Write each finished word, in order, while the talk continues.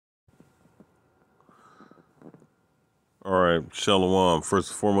All right, Shalom.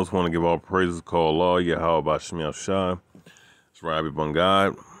 First and foremost, want to give all praises to Allah, YAHAWASH. It's Rayabya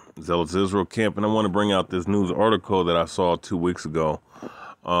God, Zealots Israel camp, and I want to bring out this news article that I saw 2 weeks ago.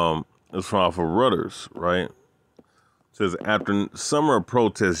 It's from off of Reuters, right? It says, after summer of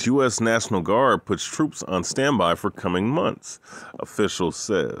protests, U.S. National Guard puts troops on standby for coming months, official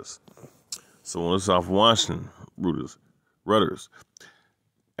says. So it's off Washington, Reuters.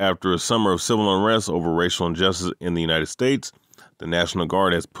 After a summer of civil unrest over racial injustice in the United States, the National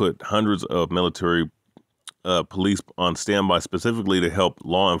Guard has put hundreds of military police on standby specifically to help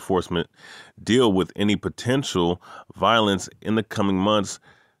law enforcement deal with any potential violence in the coming months,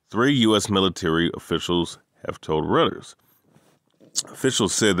 3 U.S. military officials have told Reuters.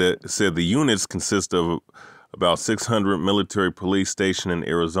 Officials said the units consist of about 600 military police stationed in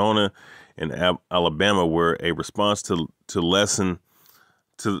Arizona and Alabama, where a response to the lessons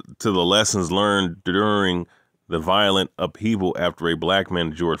learned during the violent upheaval after a black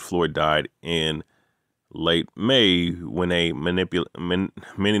man, George Floyd, died in late May when a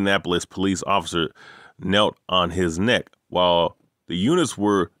Minneapolis police officer knelt on his neck. While the units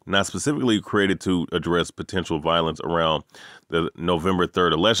were not specifically created to address potential violence around the November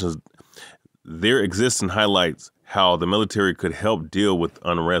 3rd elections, their existence highlights how the military could help deal with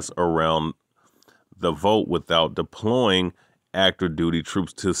unrest around the vote without deploying active duty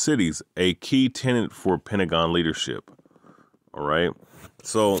troops to cities, a key tenet for Pentagon leadership. All right.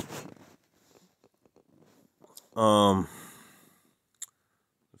 So, let's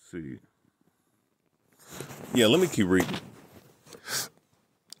see. Yeah, let me keep reading.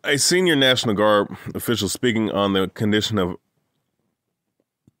 A senior National Guard official speaking on the condition of,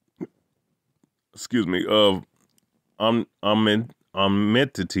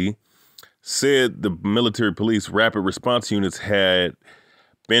 amenity said the military police rapid response units had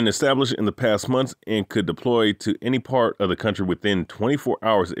been established in the past months and could deploy to any part of the country within 24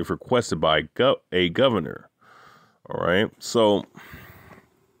 hours if requested by a governor. All right. So,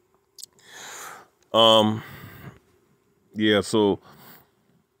 yeah, so,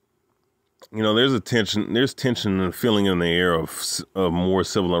 you know, there's tension and feeling in the air of more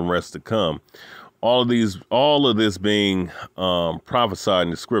civil unrest to come. All of this being prophesied in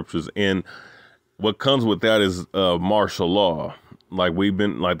the scriptures, and what comes with that is martial law, like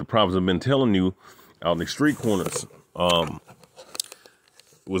the prophets have been telling you out in the street corners, was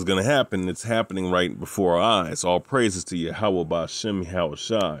going to happen. It's happening right before our eyes. All praises to YAHAWAH by Shem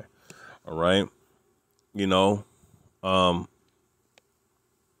Yahawashi. All right, you know,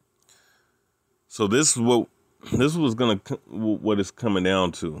 so this was what it's coming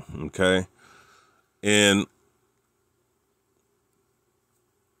down to. Okay. And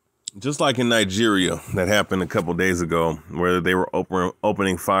just like in Nigeria, that happened a couple days ago, where they were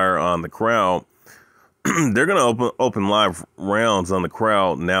opening fire on the crowd, they're going to open live rounds on the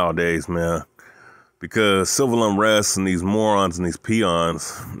crowd nowadays, man, because civil unrest and these morons and these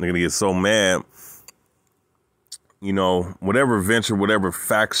peons, they're going to get so mad. You know, whatever venture, whatever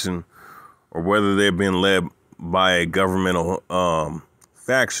faction, or whether they're being led by a governmental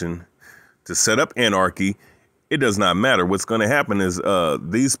faction to set up anarchy, it does not matter. What's going to happen is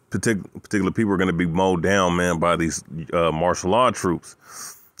these particular people are going to be mowed down, man, by these martial law troops.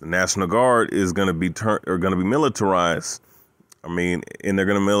 The National Guard is going to be militarized. I mean, and they're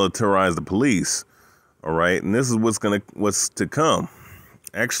going to militarize the police. All right, and this is what's to come.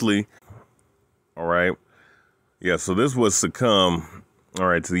 Actually, all right, yeah. So this was to come. All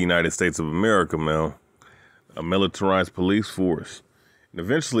right, to the United States of America, man. A militarized police force. And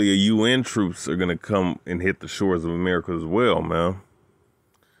eventually, UN troops are going to come and hit the shores of America as well, man.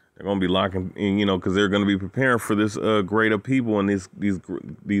 They're going to be locking in, you know, because they're going to be preparing for this great upheaval and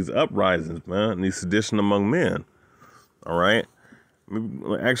these uprisings, man, and these sedition among men. All right.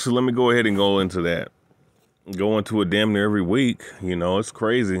 Actually, let me go ahead and go into that. Go into it damn near every week. You know, it's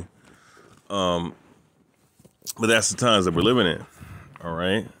crazy. But that's the times that we're living in. All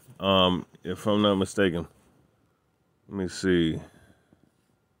right. If I'm not mistaken, let me see.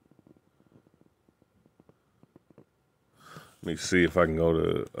 Let me see if I can go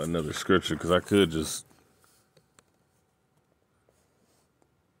to another scripture, because I could just.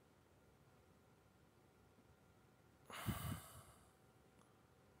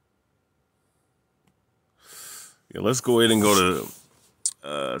 Yeah, let's go ahead and go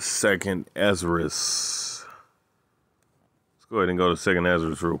to Second Ezra. Let's go ahead and go to Second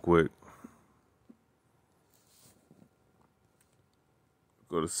Ezra real quick.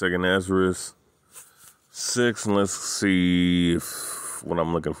 Go to Second Ezra 6, and let's see if what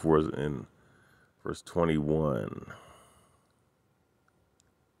I'm looking for is in verse 21.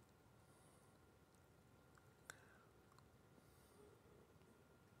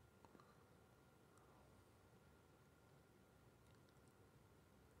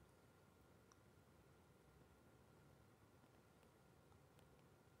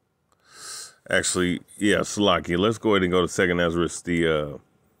 Actually, yeah, Salakia. Let's go ahead and go to 2nd Ezra, the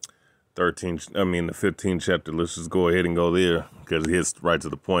 15th chapter. Let's just go ahead and go there because it hits right to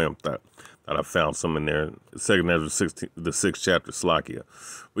the point. I thought I found some in there. 2nd Ezra 16, the 6th chapter, Salakia.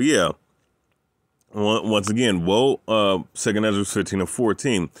 But yeah, once again, woe, 2nd Ezra 15 and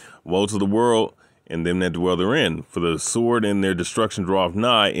 14. Woe to the world and them that dwell therein, for the sword and their destruction draweth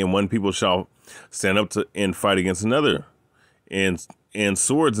nigh, and one people shall stand up to and fight against another, and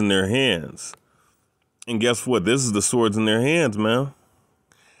swords in their hands. And guess what? This is the swords in their hands, man.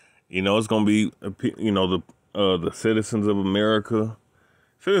 You know, it's going to be, the citizens of America,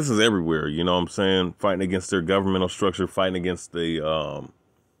 citizens everywhere, you know what I'm saying, fighting against their governmental structure, fighting against the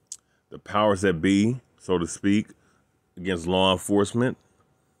powers that be, so to speak, against law enforcement.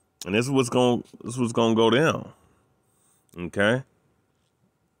 And this is what's going to go down. Okay?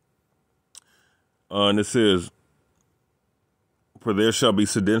 And it says, for there shall be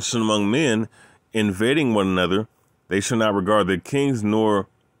sedition among men, invading one another. They shall not regard their kings nor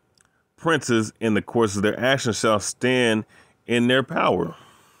princes, in the course of their actions shall stand in their power.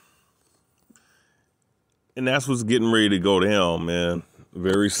 And that's what's getting ready to go down, man,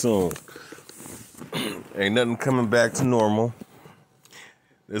 very soon. Ain't nothing coming back to normal.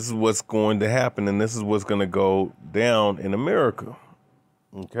 This is what's going to happen, and this is what's going to go down in America.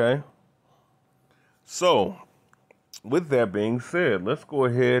 Okay? So, with that being said, let's go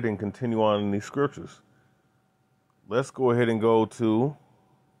ahead and continue on in these scriptures. Let's go ahead and go to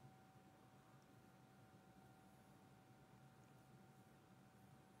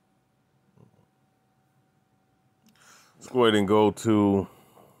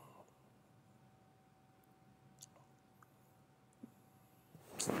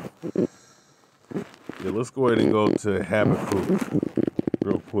Habakkuk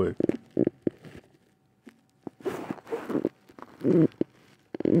real quick.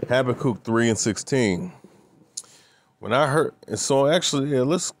 Habakkuk 3 and 16. When I heard, and so actually, yeah,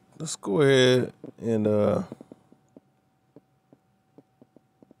 let's go ahead and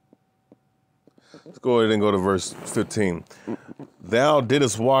let's go ahead and go to verse 15. Thou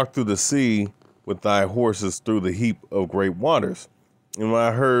didst walk through the sea with thy horses through the heap of great waters. And when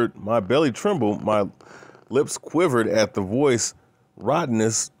I heard, my belly trembled, my lips quivered at the voice,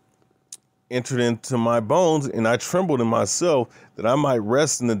 rottenness entered into my bones, and I trembled in myself, that I might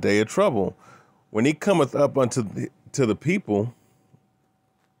rest in the day of trouble. When he cometh up unto the people,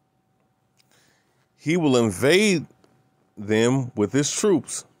 he will invade them with his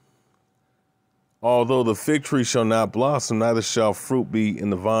troops. Although the fig tree shall not blossom, neither shall fruit be in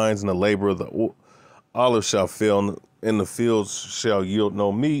the vines, and the labor of the olive shall fail, and the fields shall yield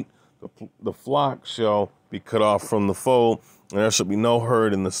no meat. The flock shall be cut off from the fold, and there shall be no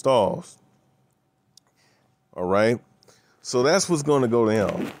herd in the stalls. All right. So that's what's going to go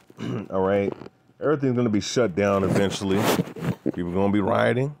down. All right. Everything's going to be shut down eventually. People are going to be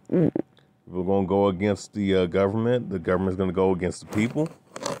rioting. People are going to go against the government. The government's going to go against the people.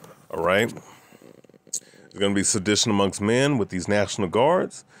 All right. There's going to be sedition amongst men with these National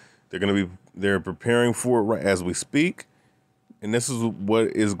Guards. They're preparing for it as we speak. And this is what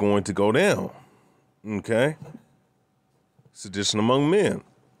is going to go down. Okay. Sedition among men.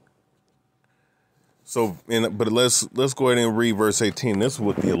 So, but let's go ahead and read verse 18. This is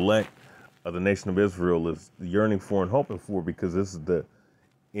what the elect of the nation of Israel is yearning for and hoping for, because this is the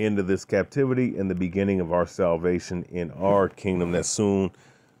end of this captivity and the beginning of our salvation in our kingdom that's soon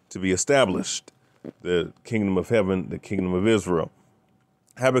to be established. The kingdom of heaven, the kingdom of Israel.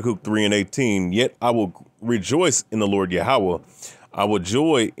 Habakkuk 3 and 18. Yet I will rejoice in the Lord YAHAWAH. I will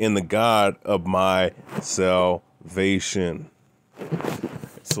joy in the God of my salvation.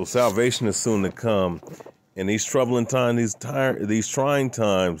 So salvation is soon to come. In these troubling times, these trying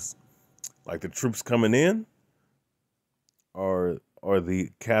times, like the troops coming in, are the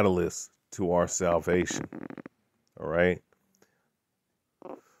catalyst to our salvation. All right.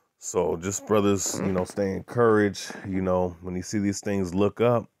 So just brothers, stay encouraged. When you see these things, look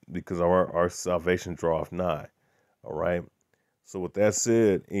up, because our salvation draweth nigh. All right. So with that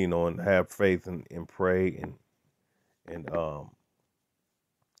said, and have faith and pray and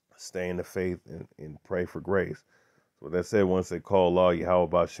stay in the faith and pray for grace. So with that said, once they call law,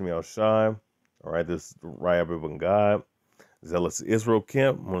 YAHAWAH Simeon SHAM. All right, this is Rayabya ben God. Zealots Israel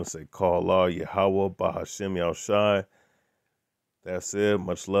camp. I want to say call law, YAHAWAH Simeon SHAM. That's it.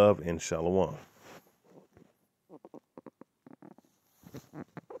 Much love and shalom.